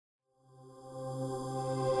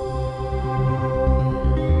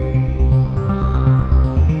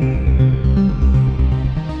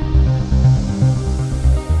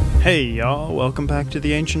Hey y'all, welcome back to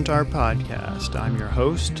the Ancient Art Podcast. I'm your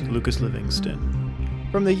host, Lucas Livingston.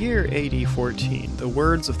 From the year AD 14, the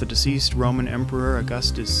words of the deceased Roman Emperor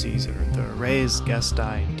Augustus Caesar, the Res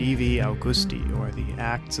Gestae Divi Augusti, or the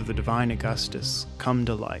Acts of the Divine Augustus, come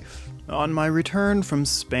to life. On my return from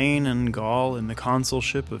Spain and Gaul in the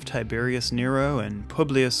consulship of Tiberius Nero and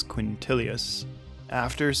Publius Quintilius,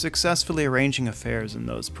 after successfully arranging affairs in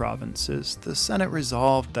those provinces, the Senate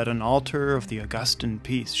resolved that an altar of the Augustan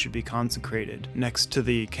peace should be consecrated next to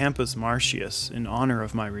the Campus Martius in honor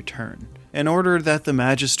of my return, and ordered that the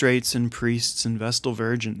magistrates and priests and Vestal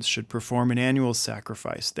Virgins should perform an annual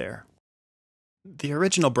sacrifice there. The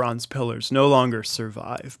original bronze pillars no longer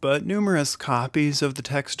survive, but numerous copies of the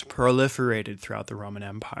text proliferated throughout the Roman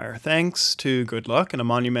Empire. Thanks to good luck and a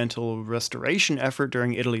monumental restoration effort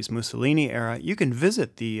during Italy's Mussolini era, you can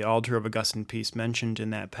visit the altar of Augustan peace mentioned in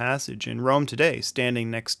that passage in Rome today, standing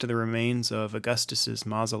next to the remains of Augustus's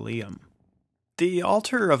mausoleum. The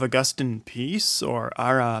altar of Augustan peace, or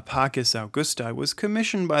Ara Pacis Augusti, was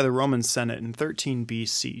commissioned by the Roman Senate in 13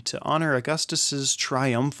 BC to honor Augustus's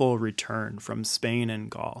triumphal return from Spain and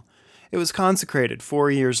Gaul. It was consecrated 4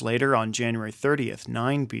 years later on January 30th,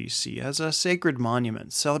 9 BC, as a sacred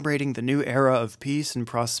monument celebrating the new era of peace and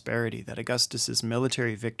prosperity that Augustus's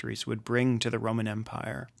military victories would bring to the Roman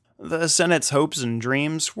Empire. The Senate's hopes and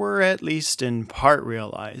dreams were at least in part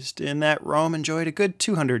realized, in that Rome enjoyed a good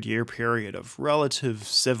 200-year period of relative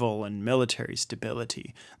civil and military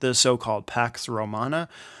stability, the so-called Pax Romana,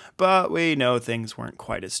 but we know things weren't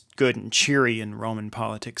quite as good and cheery in Roman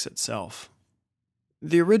politics itself.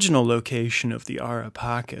 The original location of the Ara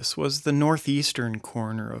Pacis was the northeastern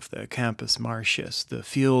corner of the Campus Martius, the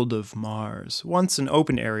Field of Mars, once an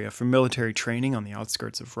open area for military training on the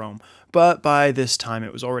outskirts of Rome, but by this time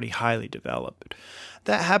it was already highly developed.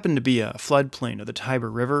 That happened to be a floodplain of the Tiber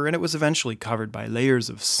River, and it was eventually covered by layers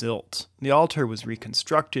of silt. The altar was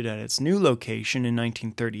reconstructed at its new location in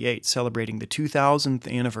 1938, celebrating the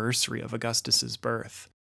 2000th anniversary of Augustus's birth.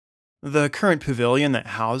 The current pavilion that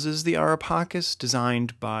houses the Ara Pacis,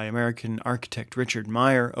 designed by American architect Richard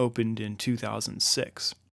Meyer, opened in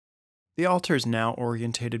 2006. The altar is now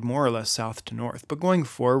orientated more or less south to north, but going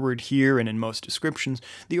forward here and in most descriptions,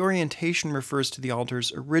 the orientation refers to the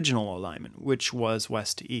altar's original alignment, which was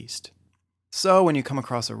west to east. So when you come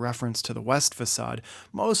across a reference to the west facade,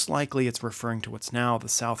 most likely it's referring to what's now the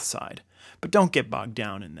south side, but don't get bogged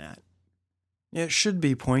down in that. It should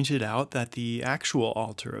be pointed out that the actual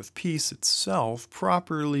altar of peace itself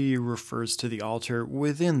properly refers to the altar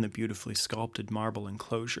within the beautifully sculpted marble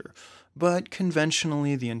enclosure, but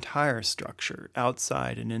conventionally the entire structure,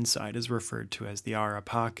 outside and inside, is referred to as the Ara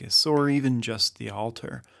Pacis, or even just the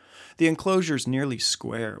altar. The enclosure is nearly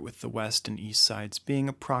square, with the west and east sides being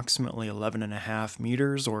approximately 11.5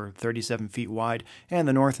 meters, or 37 feet wide, and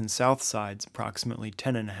the north and south sides approximately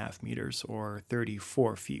 10.5 meters, or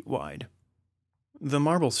 34 feet wide. The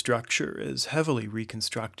marble structure is heavily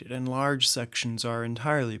reconstructed and large sections are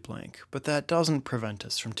entirely blank, but that doesn't prevent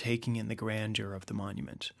us from taking in the grandeur of the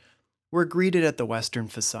monument. We're greeted at the western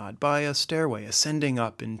facade by a stairway ascending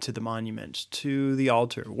up into the monument to the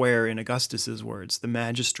altar where, in Augustus's words, the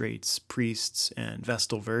magistrates, priests, and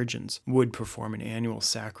Vestal Virgins would perform an annual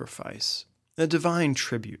sacrifice. A divine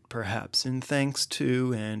tribute, perhaps, in thanks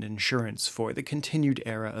to and insurance for the continued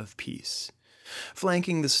era of peace.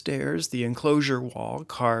 Flanking the stairs, the enclosure wall,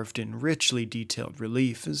 carved in richly detailed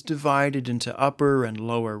relief, is divided into upper and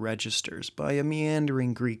lower registers by a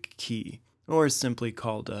meandering Greek quay, or simply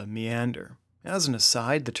called a meander. As an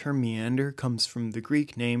aside, the term meander comes from the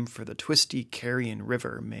Greek name for the twisty Carian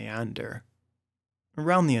river, Meander.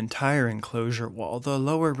 Around the entire enclosure wall, the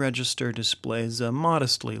lower register displays a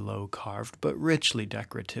modestly low-carved but richly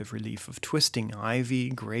decorative relief of twisting ivy,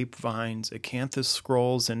 grapevines, acanthus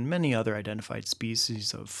scrolls, and many other identified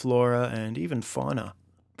species of flora and even fauna.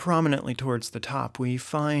 Prominently towards the top, we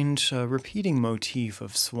find a repeating motif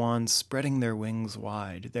of swans spreading their wings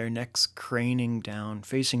wide, their necks craning down,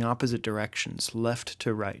 facing opposite directions, left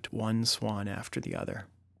to right, one swan after the other.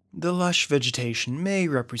 The lush vegetation may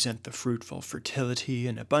represent the fruitful fertility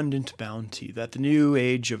and abundant bounty that the new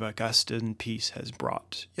age of Augustan peace has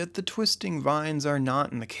brought, yet the twisting vines are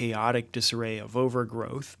not in the chaotic disarray of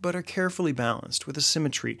overgrowth, but are carefully balanced with a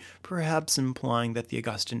symmetry, perhaps implying that the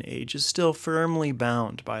Augustan age is still firmly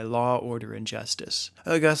bound by law, order, and justice.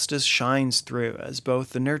 Augustus shines through as both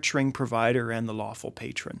the nurturing provider and the lawful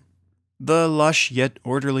patron. The lush yet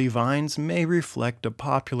orderly vines may reflect a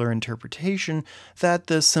popular interpretation that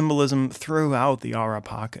the symbolism throughout the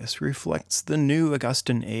Areopagus reflects the new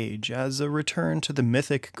Augustan age as a return to the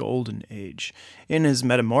mythic Golden Age. In his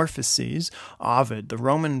Metamorphoses, Ovid, the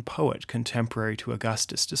Roman poet contemporary to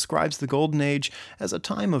Augustus, describes the Golden Age as a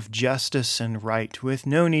time of justice and right, with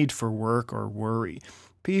no need for work or worry.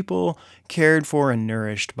 People, cared for and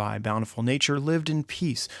nourished by bountiful nature, lived in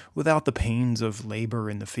peace without the pains of labor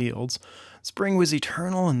in the fields. Spring was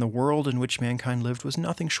eternal, and the world in which mankind lived was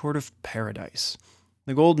nothing short of paradise.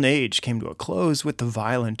 The Golden Age came to a close with the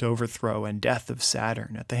violent overthrow and death of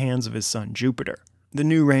Saturn at the hands of his son Jupiter. The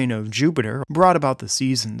new reign of Jupiter brought about the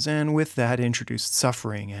seasons, and with that introduced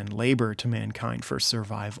suffering and labor to mankind for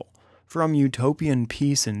survival. From utopian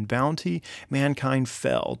peace and bounty, mankind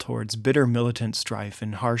fell towards bitter militant strife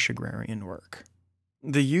and harsh agrarian work.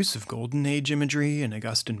 The use of Golden Age imagery in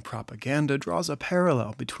Augustan propaganda draws a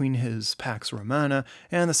parallel between his Pax Romana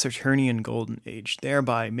and the Saturnian Golden Age,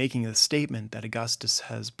 thereby making the statement that Augustus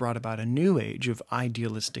has brought about a new age of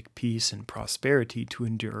idealistic peace and prosperity to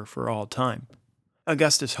endure for all time.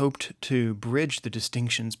 Augustus hoped to bridge the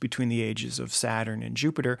distinctions between the ages of Saturn and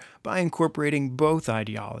Jupiter by incorporating both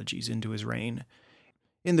ideologies into his reign.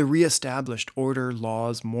 In the re-established order,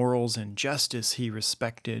 laws, morals, and justice, he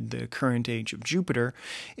respected the current age of Jupiter.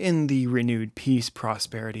 In the renewed peace,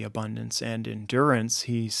 prosperity, abundance, and endurance,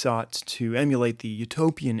 he sought to emulate the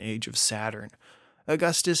utopian age of Saturn.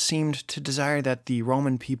 Augustus seemed to desire that the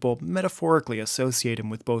Roman people metaphorically associate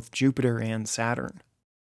him with both Jupiter and Saturn.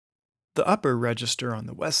 The upper register on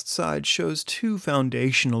the west side shows two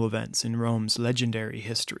foundational events in Rome's legendary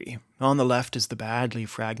history. On the left is the badly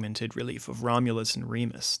fragmented relief of Romulus and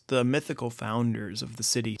Remus, the mythical founders of the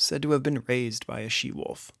city said to have been raised by a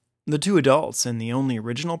she-wolf. The two adults and the only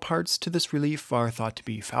original parts to this relief are thought to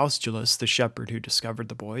be Faustulus, the shepherd who discovered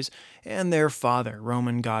the boys, and their father,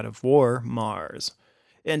 Roman god of war, Mars.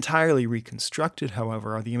 Entirely reconstructed,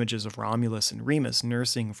 however, are the images of Romulus and Remus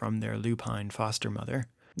nursing from their lupine foster mother.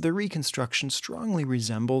 The reconstruction strongly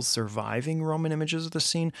resembles surviving Roman images of the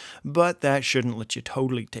scene, but that shouldn't let you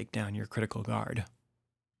totally take down your critical guard.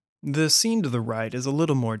 The scene to the right is a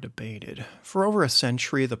little more debated. For over a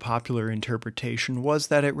century, the popular interpretation was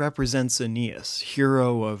that it represents Aeneas,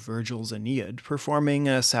 hero of Virgil's Aeneid, performing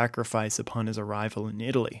a sacrifice upon his arrival in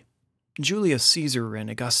Italy. Julius Caesar and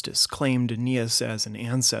Augustus claimed Aeneas as an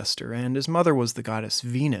ancestor, and his mother was the goddess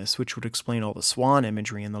Venus, which would explain all the swan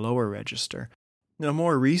imagery in the lower register. A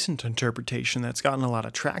more recent interpretation that's gotten a lot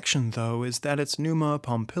of traction, though, is that it's Numa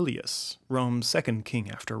Pompilius, Rome's second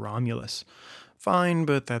king after Romulus. Fine,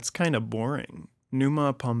 but that's kind of boring.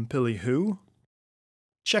 Numa Pompili who?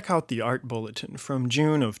 Check out the art bulletin from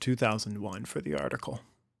June of 2001 for the article.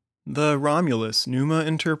 The Romulus-Numa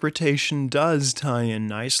interpretation does tie in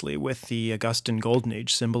nicely with the Augustan Golden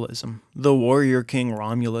Age symbolism. The warrior king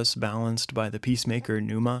Romulus balanced by the peacemaker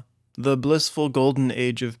Numa. The blissful golden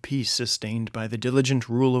age of peace sustained by the diligent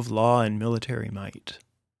rule of law and military might.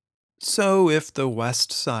 So, if the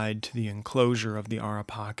west side to the enclosure of the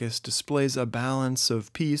Areopagus displays a balance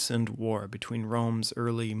of peace and war between Rome's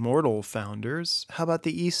early mortal founders, how about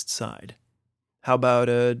the east side? How about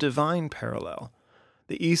a divine parallel?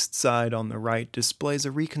 The east side on the right displays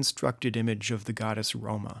a reconstructed image of the goddess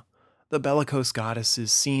Roma. The bellicose goddess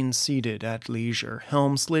is seen seated at leisure,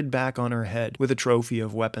 helm slid back on her head, with a trophy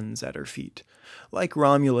of weapons at her feet. Like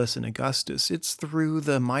Romulus and Augustus, it's through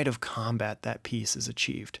the might of combat that peace is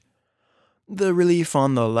achieved. The relief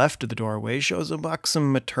on the left of the doorway shows a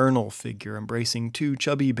buxom maternal figure embracing two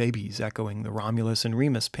chubby babies, echoing the Romulus and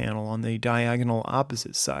Remus panel on the diagonal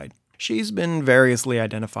opposite side. She's been variously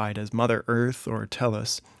identified as Mother Earth or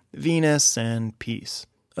Tellus, Venus, and Peace.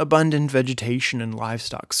 Abundant vegetation and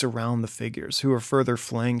livestock surround the figures, who are further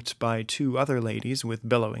flanked by two other ladies with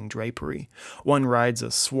billowing drapery. One rides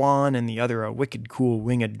a swan and the other a wicked cool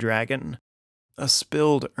winged dragon. A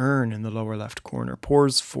spilled urn in the lower left corner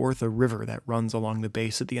pours forth a river that runs along the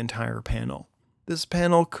base of the entire panel. This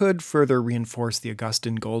panel could further reinforce the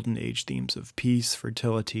Augustan Golden Age themes of peace,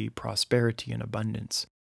 fertility, prosperity, and abundance.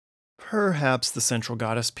 Perhaps the central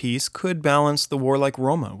goddess Peace could balance the warlike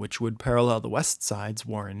Roma, which would parallel the west side's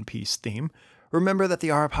war and peace theme. Remember that the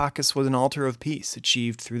Areopagus was an altar of peace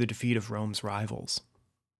achieved through the defeat of Rome's rivals.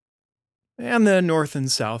 And the north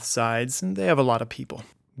and south sides, they have a lot of people.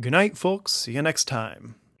 Good night, folks. See you next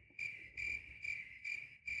time.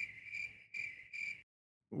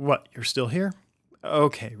 What, you're still here?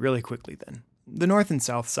 Okay, really quickly then. The north and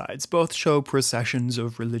south sides both show processions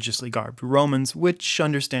of religiously garbed Romans, which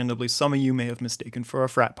understandably some of you may have mistaken for a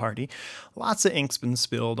frat party. Lots of ink's been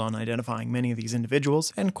spilled on identifying many of these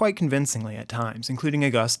individuals, and quite convincingly at times, including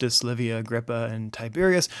Augustus, Livia, Agrippa, and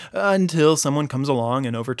Tiberius, until someone comes along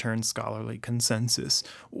and overturns scholarly consensus.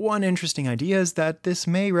 One interesting idea is that this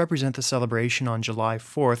may represent the celebration on July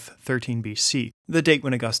 4th, 13 BC, the date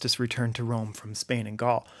when Augustus returned to Rome from Spain and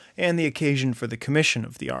Gaul, and the occasion for the commission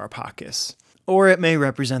of the Areopagus. Or it may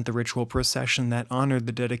represent the ritual procession that honored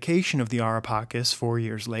the dedication of the Areopagus 4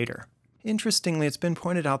 years later. Interestingly, it's been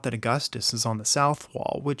pointed out that Augustus is on the south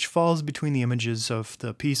wall, which falls between the images of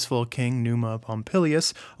the peaceful king Numa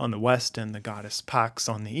Pompilius on the west and the goddess Pax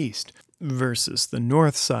on the east, versus the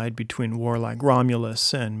north side between warlike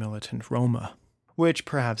Romulus and militant Roma, which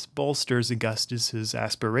perhaps bolsters Augustus's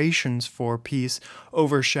aspirations for peace,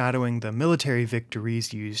 overshadowing the military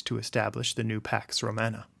victories used to establish the new Pax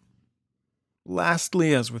Romana.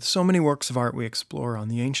 Lastly, as with so many works of art we explore on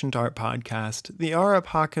the Ancient Art Podcast, the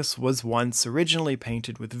Areopagus was once originally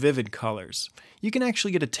painted with vivid colors. You can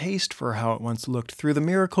actually get a taste for how it once looked through the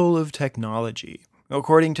miracle of technology.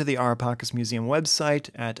 According to the Areopagus Museum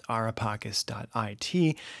website at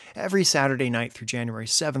areopagus.it, every Saturday night through January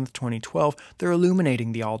 7th, 2012, they're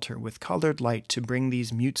illuminating the altar with colored light to bring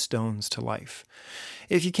these mute stones to life.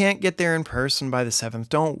 If you can't get there in person by the 7th,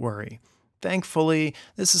 don't worry. Thankfully,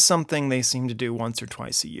 this is something they seem to do once or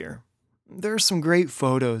twice a year. There are some great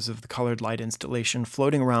photos of the colored light installation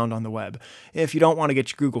floating around on the web. If you don't want to get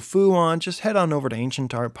your Google foo on, just head on over to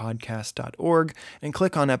ancientartpodcast.org and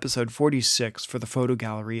click on episode 46 for the photo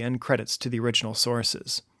gallery and credits to the original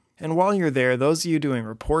sources. And while you're there, those of you doing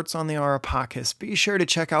reports on the Areopagus, be sure to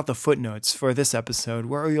check out the footnotes for this episode,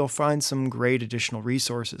 where you'll find some great additional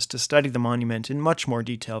resources to study the monument in much more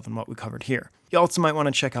detail than what we covered here. You also might want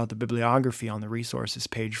to check out the bibliography on the resources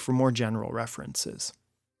page for more general references.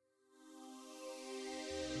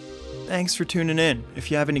 Thanks for tuning in.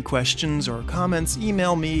 If you have any questions or comments,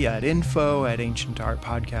 email me at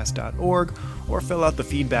info@ancientartpodcast.org or fill out the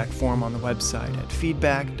feedback form on the website at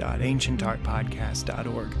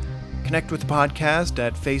feedback.ancientartpodcast.org. Connect with the podcast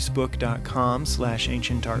at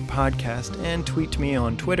facebook.com/ancientartpodcast and tweet me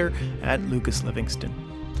on Twitter at Lucas Livingston.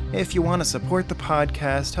 If you want to support the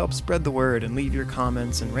podcast, help spread the word and leave your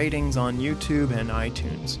comments and ratings on YouTube and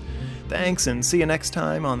iTunes. Thanks, and see you next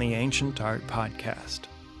time on the Ancient Art Podcast.